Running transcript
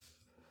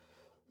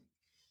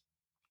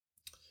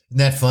Isn't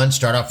that fun?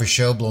 Start off a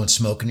show blowing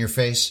smoke in your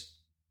face.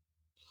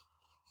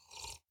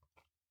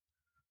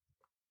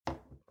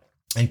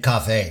 And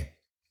coffee,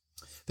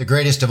 the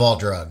greatest of all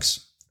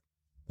drugs.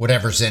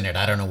 Whatever's in it.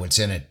 I don't know what's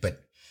in it, but,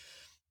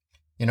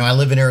 I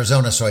live in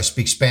Arizona, so I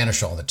speak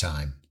Spanish all the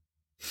time.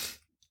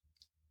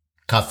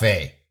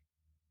 Cafe.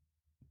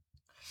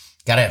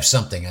 Got to have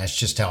something. That's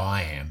just how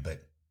I am.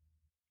 But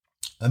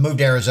I moved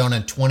to Arizona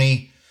in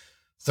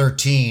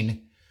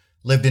 2013,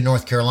 lived in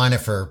North Carolina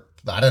for,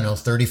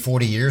 30,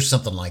 40 years,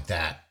 something like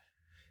that.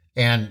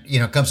 And,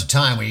 comes a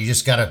time when you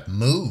just got to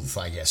move,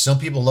 I guess. Some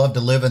people love to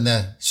live in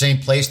the same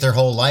place their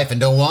whole life and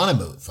don't want to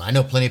move. I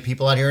know plenty of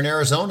people out here in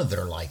Arizona that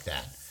are like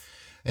that.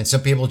 And some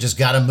people just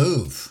got to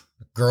move,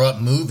 grow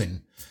up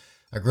moving.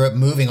 I grew up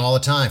moving all the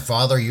time.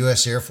 Father,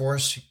 U.S. Air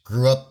Force,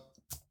 grew up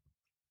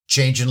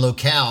changing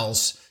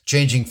locales,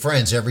 changing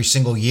friends every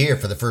single year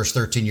for the first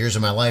 13 years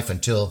of my life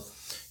until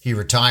he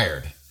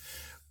retired.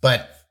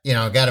 But,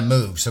 I got to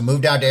move. So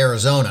moved out to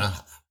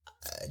Arizona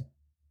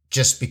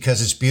just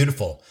because it's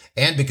beautiful.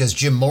 And because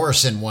Jim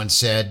Morrison once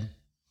said,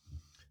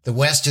 the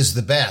West is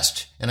the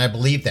best. And I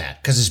believe that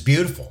because it's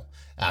beautiful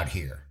out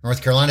here.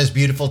 North Carolina is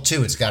beautiful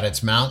too. It's got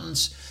its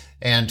mountains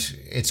and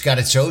it's got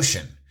its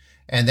ocean.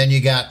 And then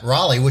you got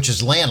Raleigh, which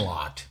is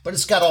landlocked, but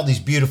it's got all these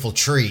beautiful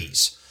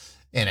trees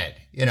in it.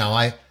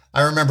 I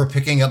remember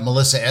picking up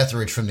Melissa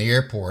Etheridge from the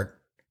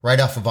airport right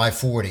off of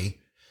I-40,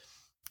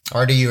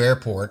 RDU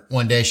Airport.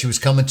 One day she was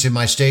coming to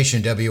my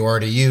station,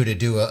 WRDU, to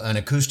do an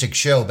acoustic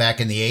show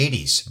back in the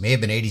 80s. May have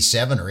been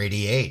 87 or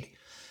 88.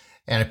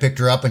 And I picked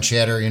her up and she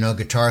had her,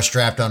 guitar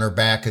strapped on her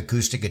back,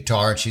 acoustic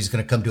guitar, and she's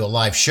going to come do a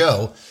live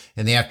show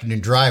in the afternoon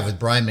drive with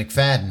Brian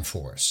McFadden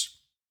for us.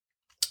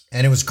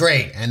 And it was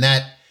great. And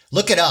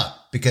look it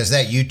up because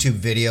that YouTube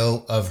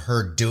video of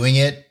her doing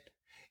it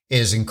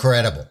is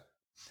incredible.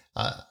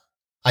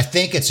 I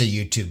think it's a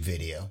YouTube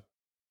video.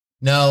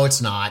 No,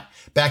 it's not.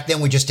 Back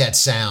then we just had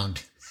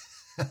sound.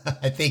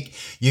 I think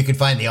you can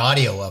find the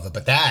audio of it,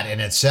 but that in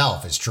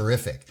itself is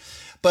terrific.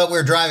 But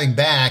we're driving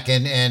back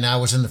and I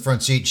was in the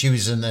front seat. She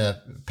was in the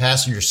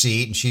passenger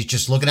seat and she's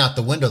just looking out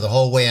the window the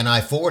whole way in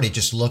I-40,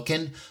 just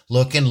looking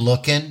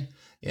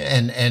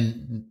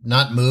and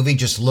not moving,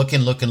 just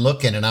looking.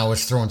 And I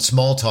was throwing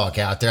small talk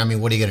out there. I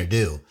mean, what are you going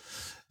to do?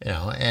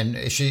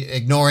 And she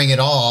ignoring it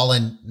all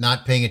and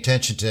not paying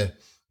attention to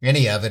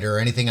any of it or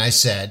anything I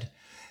said.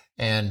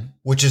 And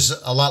which is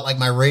a lot like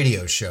my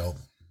radio show.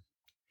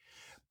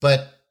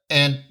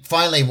 And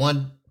finally,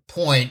 one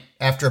point,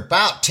 after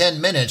about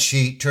 10 minutes,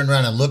 she turned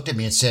around and looked at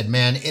me and said,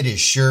 man, it is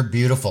sure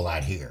beautiful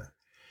out here.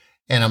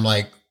 And I'm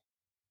like,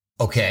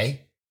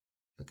 okay,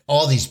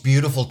 all these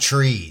beautiful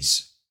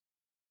trees.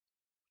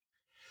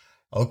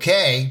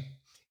 Okay.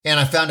 And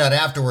I found out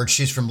afterwards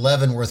she's from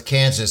Leavenworth,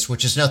 Kansas,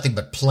 which is nothing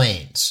but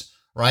plains.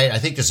 Right? I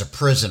think there's a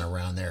prison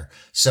around there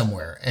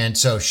somewhere. And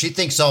so she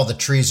thinks all the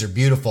trees are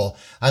beautiful.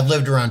 I've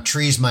lived around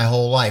trees my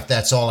whole life.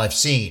 That's all I've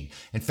seen.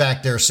 In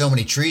fact, there are so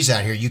many trees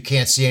out here, you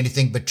can't see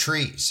anything but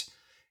trees.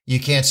 You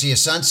can't see a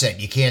sunset.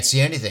 You can't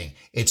see anything.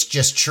 It's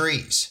just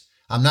trees.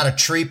 I'm not a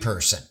tree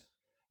person.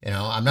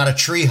 I'm not a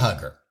tree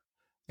hugger.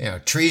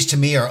 Trees to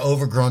me are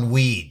overgrown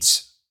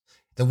weeds.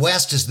 The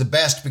West is the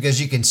best because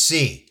you can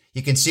see.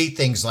 You can see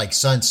things like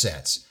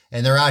sunsets,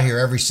 and they're out here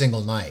every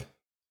single night.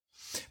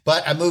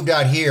 But I moved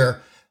out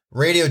here,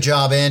 radio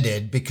job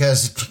ended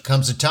because it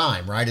comes a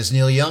time, right? As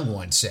Neil Young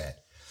once said.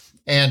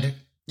 And,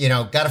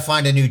 got to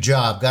find a new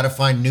job, got to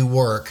find new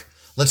work.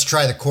 Let's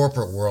try the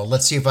corporate world.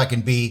 Let's see if I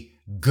can be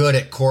good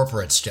at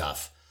corporate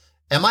stuff.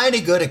 Am I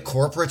any good at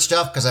corporate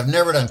stuff? Because I've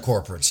never done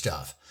corporate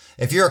stuff.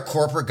 If you're a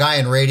corporate guy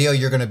in radio,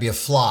 you're going to be a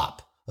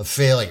flop, a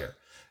failure.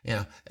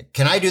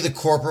 Can I do the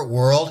corporate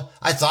world?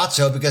 I thought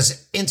so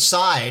because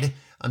inside,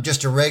 I'm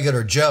just a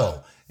regular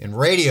Joe. In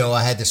radio,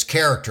 I had this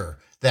character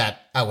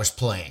that I was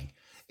playing.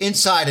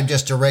 Inside, I'm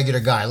just a regular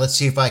guy. Let's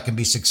see if I can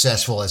be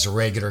successful as a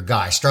regular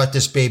guy. Start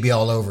this baby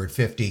all over at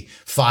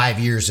 55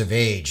 years of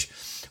age,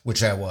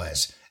 which I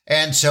was.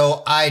 And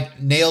so I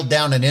nailed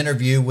down an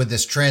interview with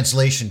this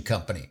translation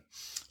company.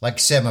 Like I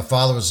said, my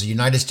father was a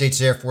United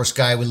States Air Force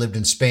guy. We lived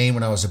in Spain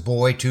when I was a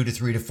boy, 2 to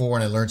 3 to 4,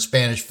 and I learned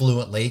Spanish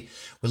fluently.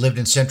 We lived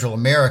in Central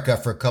America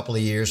for a couple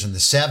of years in the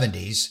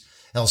 70s,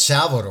 El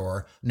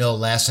Salvador, no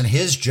less. And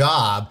his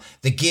job,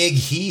 the gig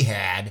he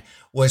had,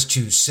 was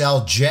to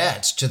sell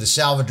jets to the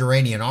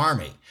Salvadoranian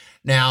army.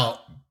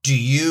 Now, do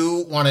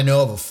you want to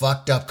know of a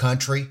fucked up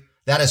country?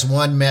 That is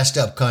one messed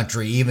up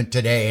country even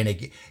today,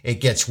 and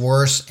it gets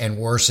worse and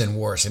worse and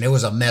worse. And it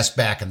was a mess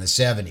back in the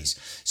 70s.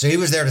 So he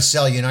was there to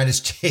sell United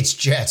States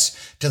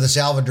jets to the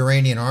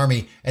Salvadoranian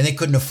army, and they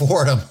couldn't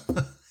afford them.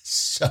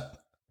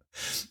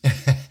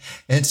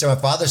 And so my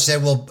father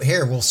said, well,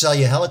 here, we'll sell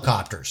you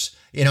helicopters,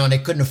 and they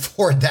couldn't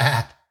afford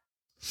that.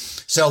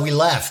 So we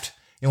left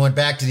and went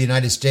back to the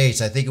United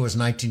States. I think it was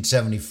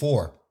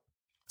 1974.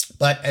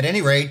 But at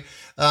any rate,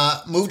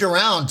 moved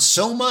around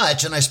so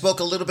much, and I spoke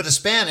a little bit of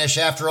Spanish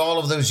after all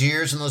of those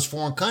years in those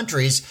foreign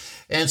countries.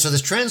 And so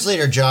this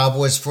translator job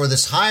was for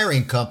this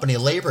hiring company, a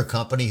labor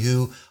company,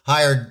 who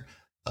hired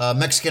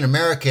Mexican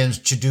Americans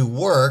to do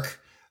work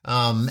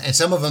And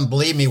some of them,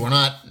 believe me, were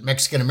not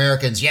Mexican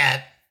Americans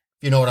yet,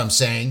 if you know what I'm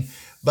saying.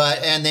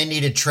 And they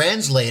needed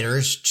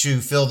translators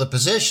to fill the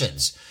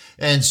positions.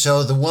 And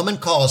so the woman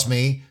calls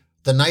me,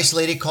 the nice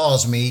lady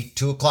calls me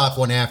 2:00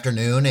 one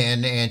afternoon,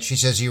 and she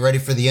says, "Are you ready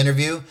for the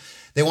interview?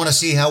 They want to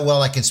see how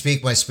well I can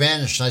speak my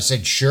Spanish." And I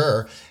said,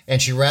 "Sure."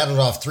 And she rattled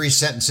off 3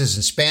 sentences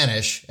in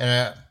Spanish.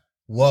 And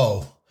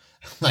whoa,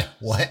 I'm like,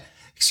 what?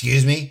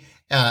 Excuse me?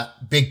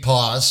 Big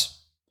pause,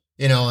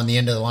 on the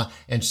end of the line.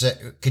 And she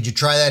said, "Could you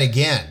try that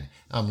again?"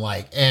 I'm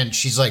like, and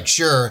she's like,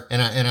 "Sure."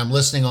 And I'm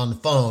listening on the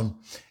phone,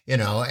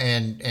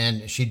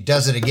 and she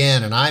does it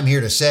again. And I'm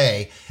here to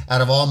say,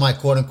 out of all my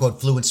quote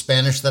unquote fluent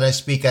Spanish that I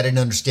speak, I didn't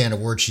understand a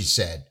word she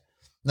said.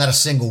 Not a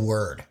single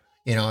word.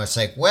 It's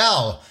like,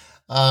 well,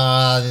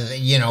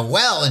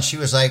 and she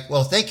was like,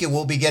 "Well, thank you.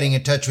 We'll be getting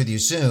in touch with you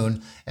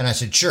soon." And I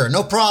said, "Sure,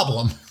 no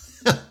problem."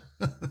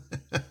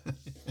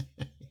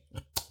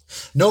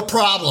 No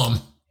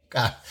problem.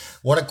 God,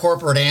 what a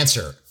corporate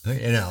answer,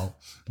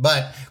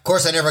 But of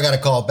course, I never got a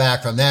call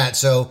back from that.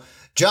 So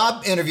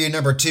job interview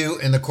number 2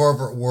 in the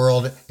corporate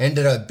world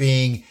ended up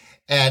being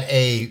at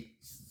a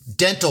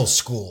dental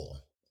school.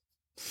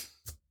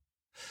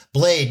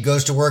 Blade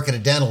goes to work at a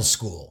dental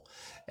school.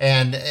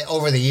 And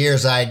over the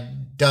years,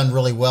 I'd done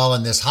really well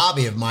in this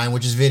hobby of mine,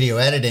 which is video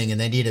editing.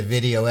 And they need a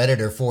video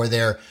editor for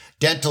their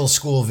dental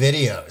school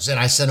videos. And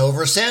I sent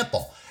over a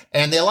sample.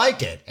 And they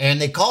liked it.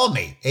 And they called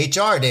me.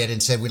 HR did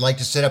and said, "We'd like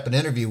to set up an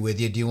interview with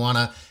you. Do you want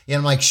to?" And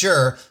I'm like,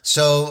 "Sure."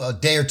 So a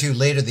day or two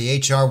later, the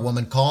HR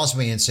woman calls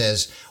me and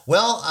says,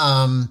 "Well,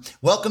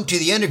 welcome to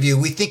the interview.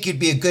 We think you'd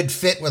be a good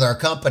fit with our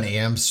company."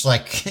 And I'm just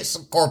like, it's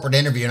a corporate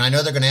interview. And I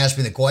know they're going to ask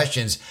me the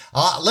questions.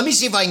 Let me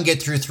see if I can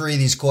get through 3 of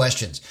these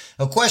questions.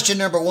 Now, question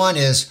number 1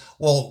 is,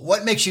 well,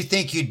 what makes you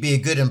think you'd be a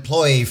good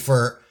employee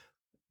for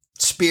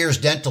Spears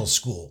Dental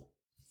School?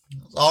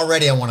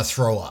 Already I want to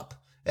throw up.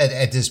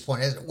 At this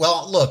point.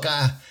 Well, look,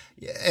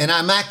 and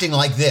I'm acting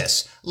like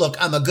this. Look,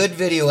 I'm a good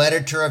video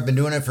editor. I've been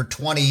doing it for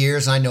 20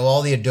 years. I know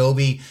all the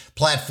Adobe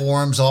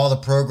platforms, all the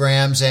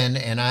programs, and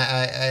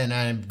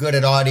I'm good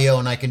at audio,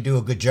 and I can do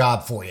a good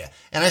job for you.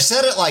 And I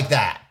said it like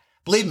that.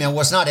 Believe me, I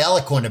was not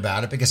eloquent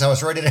about it because I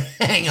was ready to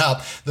hang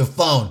up the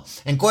phone.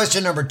 And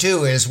question number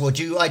 2 is, would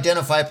you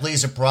identify,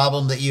 please, a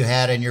problem that you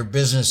had in your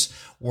business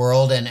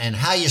world and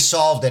how you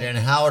solved it and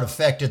how it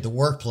affected the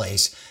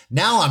workplace?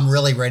 Now I'm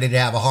really ready to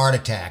have a heart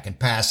attack and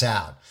pass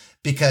out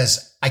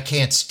because I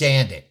can't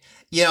stand it.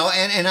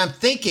 And I'm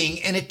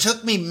thinking, and it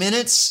took me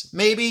minutes,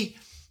 maybe,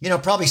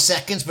 probably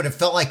seconds, but it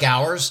felt like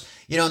hours,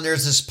 and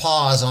there's this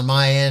pause on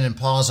my end and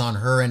pause on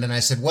her end. And I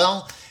said,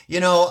 well,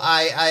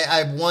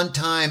 I one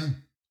time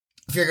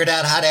figured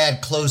out how to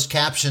add closed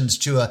captions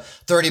to a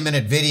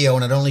 30-minute video,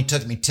 and it only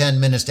took me 10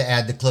 minutes to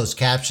add the closed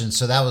captions.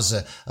 So that was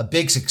a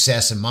big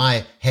success in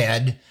my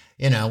head,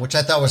 which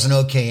I thought was an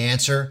okay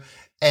answer.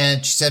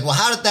 And she said, well,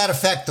 how did that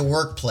affect the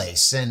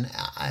workplace? And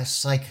I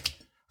was like,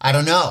 I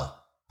don't know.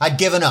 I'd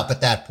given up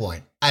at that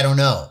point. I don't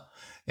know,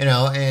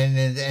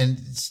 and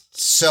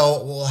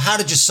so, well, how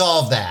did you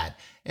solve that?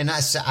 And I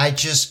said, I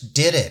just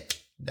did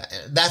it.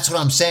 That's what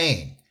I'm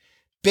saying.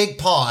 Big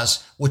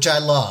pause, which I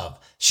love.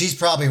 She's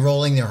probably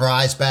rolling her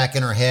eyes back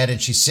in her head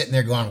and she's sitting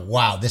there going,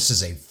 wow, this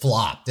is a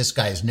flop. This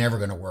guy is never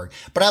going to work.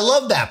 But I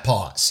love that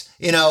pause.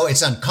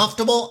 It's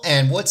uncomfortable,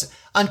 and what's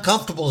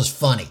uncomfortable is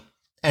funny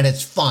and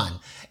it's fun.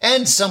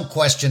 And some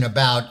question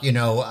about,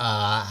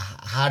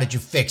 how did you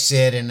fix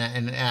it? And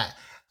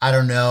I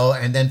don't know.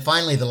 And then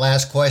finally, the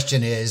last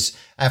question is,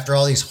 after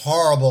all these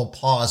horrible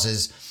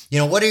pauses,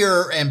 what are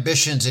your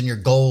ambitions and your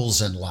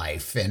goals in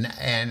life? And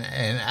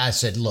I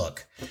said,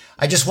 look,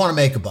 I just want to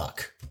make a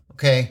buck.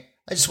 Okay.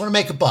 I just want to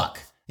make a buck,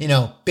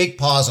 big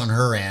pause on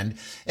her end.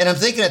 And I'm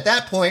thinking at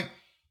that point,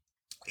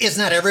 isn't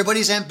that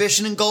everybody's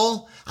ambition and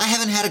goal? I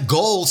haven't had a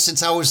goal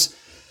since I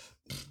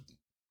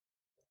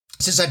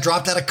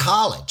dropped out of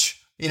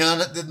college,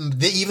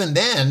 even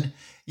then,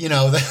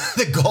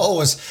 the goal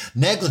was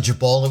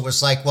negligible. It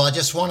was like, well, I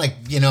just want to,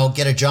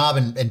 get a job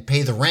and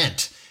pay the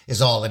rent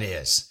is all it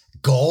is.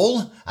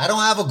 Goal? I don't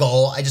have a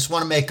goal. I just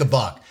want to make a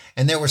buck.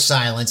 And there was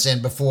silence,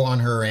 and before on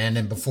her end,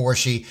 and before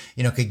she,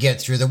 could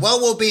get through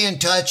we'll be in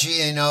touch,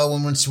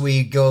 once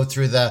we go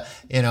through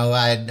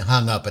I'd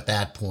hung up at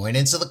that point.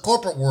 And so the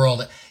corporate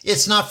world,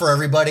 it's not for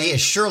everybody.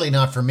 It's surely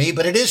not for me,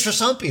 but it is for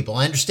some people.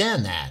 I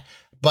understand that,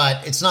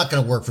 but it's not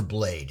going to work for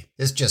Blade.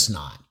 It's just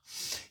not,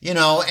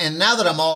 and now that I'm all